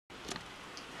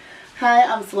Hi,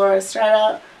 I'm Laura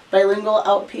Estrada, bilingual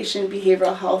outpatient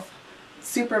behavioral health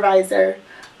supervisor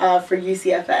for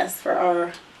UCFS for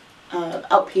our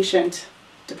outpatient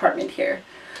department here.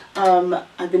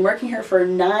 I've been working here for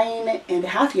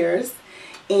 9.5 years,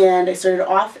 and I started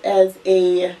off as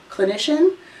a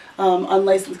clinician,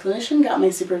 unlicensed clinician, got my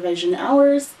supervision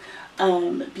hours,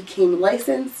 became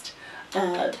licensed,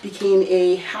 became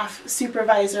a half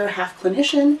supervisor, half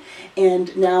clinician,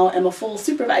 and now I'm a full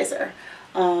supervisor.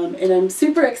 And I'm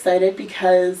super excited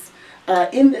because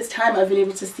in this time I've been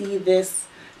able to see this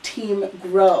team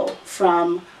grow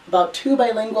from about 2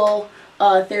 bilingual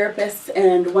therapists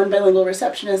and 1 bilingual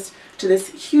receptionist to this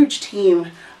huge team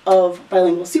of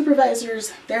bilingual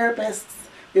supervisors, therapists.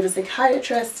 We have a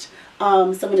psychiatrist,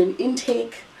 someone in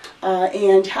intake,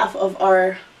 and half of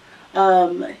our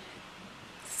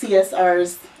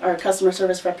CSRs, our customer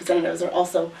service representatives, are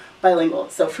also bilingual.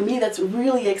 So for me that's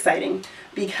really exciting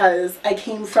because I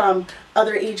came from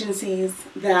other agencies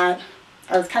that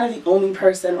I was kind of the only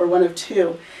person or one of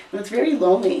 2, and it's very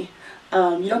lonely.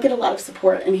 You don't get a lot of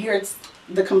support, and here it's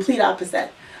the complete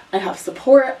opposite. I have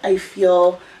support. I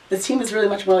feel this team is really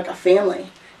much more like a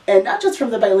family, and not just from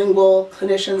the bilingual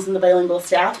clinicians and the bilingual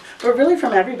staff, but really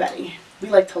from everybody. We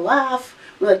like to laugh,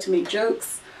 we like to make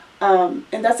jokes, and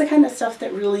that's the kind of stuff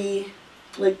that really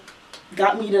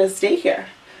got me to stay here.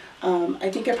 I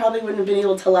think I probably wouldn't have been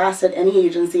able to last at any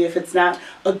agency if it's not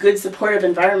a good supportive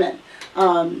environment.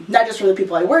 Not just for the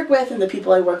people I work with and the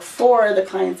people I work for, the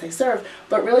clients I serve,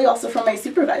 but really also from my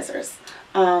supervisors.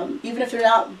 Even if they're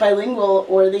not bilingual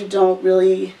or they don't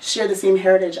really share the same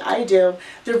heritage I do,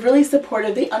 they're really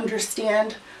supportive. They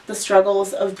understand the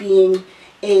struggles of being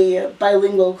a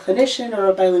bilingual clinician or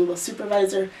a bilingual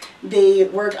supervisor. They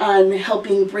work on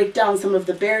helping break down some of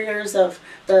the barriers of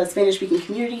the Spanish-speaking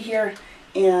community here,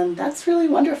 and that's really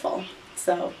wonderful.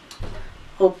 So,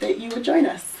 hope that you would join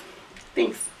us.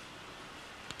 Thanks.